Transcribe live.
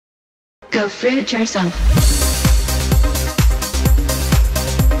Go fruit yourself.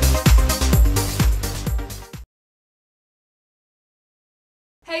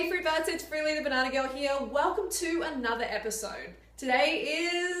 Hey Fruit Bats, it's Freely the Banana Girl here. Welcome to another episode. Today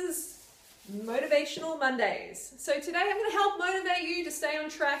is Motivational Mondays. So today I'm going to help motivate you to stay on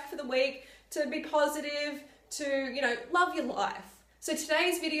track for the week, to be positive, to, love your life. So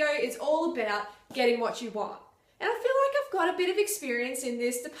today's video is all about getting what you want. And I feel like I've got a bit of experience in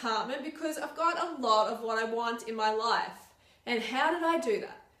this department because I've got a lot of what I want in my life. And how did I do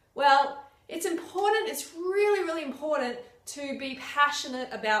that? Well, it's important, it's really, really important to be passionate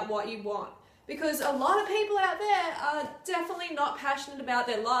about what you want. Because a lot of people out there are definitely not passionate about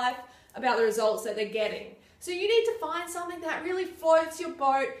their life, about the results that they're getting. So you need to find something that really floats your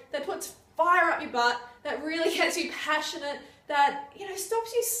boat, that puts fire up your butt, that really gets you passionate, that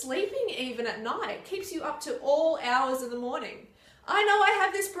stops you sleeping even at night, keeps you up to all hours of the morning. I know I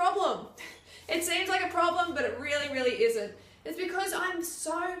have this problem. It seems like a problem, but it really, really isn't. It's because I'm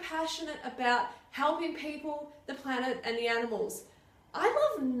so passionate about helping people, the planet, and the animals. I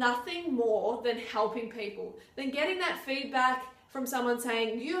love nothing more than helping people, than getting that feedback from someone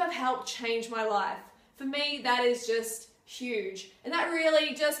saying, you have helped change my life. For me, that is just huge. And that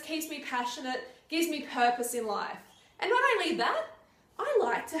really just keeps me passionate, gives me purpose in life. And not only that, I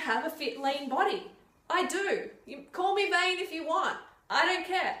like to have a fit, lean body. I do. You call me vain if you want. I don't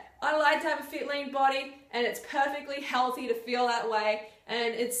care. I like to have a fit, lean body, and it's perfectly healthy to feel that way.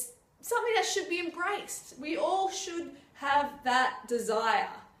 And it's something that should be embraced. We all should have that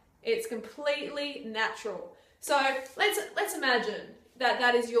desire. It's completely natural. So let's imagine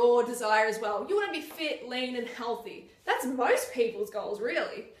that is your desire as well. You want to be fit, lean, and healthy. That's most people's goals,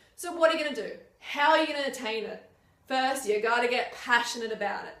 really. So what are you going to do? How are you going to attain it? First, you got to get passionate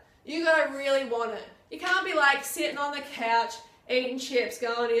about it. You got to really want it. You can't be like sitting on the couch, eating chips,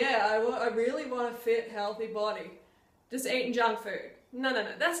 going, yeah, I really want a fit, healthy body. Just eating junk food. No.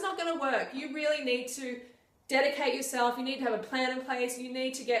 That's not going to work. You really need to dedicate yourself. You need to have a plan in place. You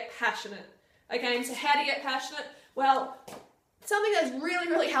need to get passionate. Okay, and so how do you get passionate? Well, something that's really,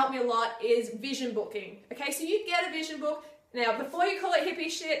 really helped me a lot is vision booking. Okay, so you get a vision book. Now, before you call it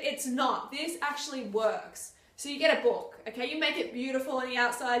hippie shit, it's not. This actually works. So you get a book, okay? You make it beautiful on the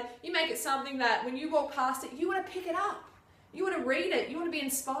outside. You make it something that when you walk past it, you want to pick it up. You want to read it. You want to be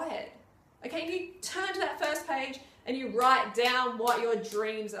inspired. Okay, you turn to that first page and you write down what your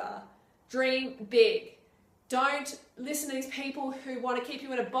dreams are. Dream big. Don't listen to these people who want to keep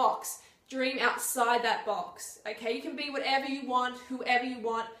you in a box. Dream outside that box, okay? You can be whatever you want, whoever you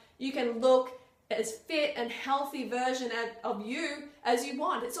want. You can look as fit and healthy version of you as you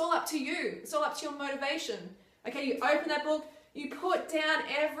want. It's all up to you. It's all up to your motivation. Okay, you open that book, you put down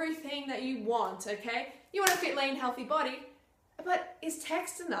everything that you want, okay? You want a fit, lean, healthy body, but is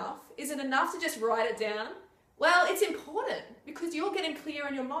text enough? Is it enough to just write it down? Well, it's important because you're getting clear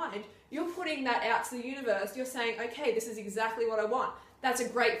in your mind. You're putting that out to the universe. You're saying, okay, this is exactly what I want. That's a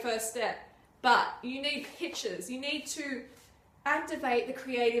great first step. But you need pictures. You need to activate the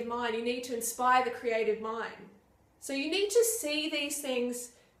creative mind. You need to inspire the creative mind. So you need to see these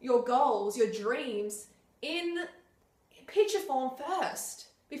things, your goals, your dreams, in picture form first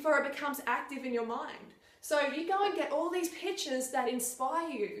before it becomes active in your mind. So you go and get all these pictures that inspire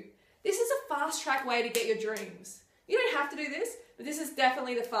you. This is a fast track way to get your dreams. You don't have to do this, but this is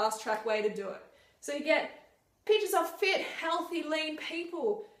definitely the fast track way to do it. So you get pictures of fit, healthy, lean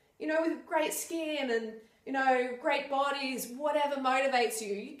people, with great skin and, great bodies, whatever motivates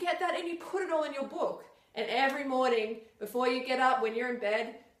you. You get that and you put it all in your book. And every morning, before you get up, when you're in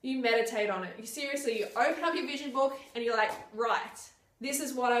bed, you meditate on it. You open up your vision book and you're like, right, this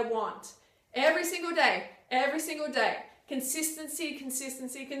is what I want. Every single day. Consistency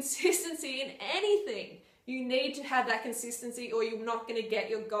in anything. You need to have that consistency or you're not going to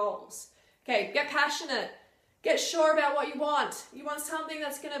get your goals. Okay, get passionate. Get sure about what you want. You want something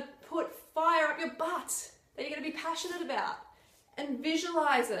that's going to put fire up your butt, that you're going to be passionate about. And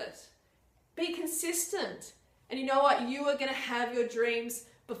visualize it. Be consistent. And you know what? You are going to have your dreams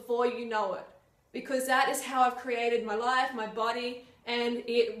before you know it. Because that is how I've created my life, my body, and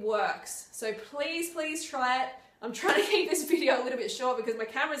it works. So please, please try it. I'm trying to keep this video a little bit short because my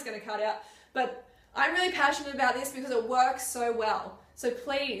camera's going to cut out. But I'm really passionate about this because it works so well. So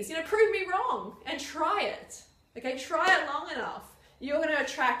please, prove me wrong and try it. Okay, try it long enough. You're going to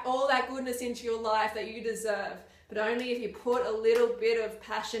attract all that goodness into your life that you deserve. But only if you put a little bit of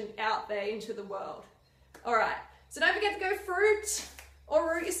passion out there into the world. All right, so don't forget to go fruit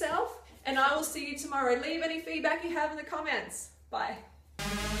or root yourself. And I will see you tomorrow. Leave any feedback you have in the comments. Bye.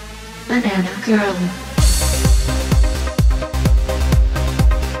 Banana Girl.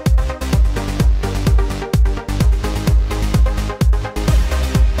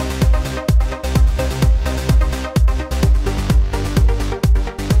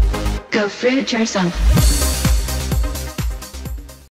 So fruit yourself.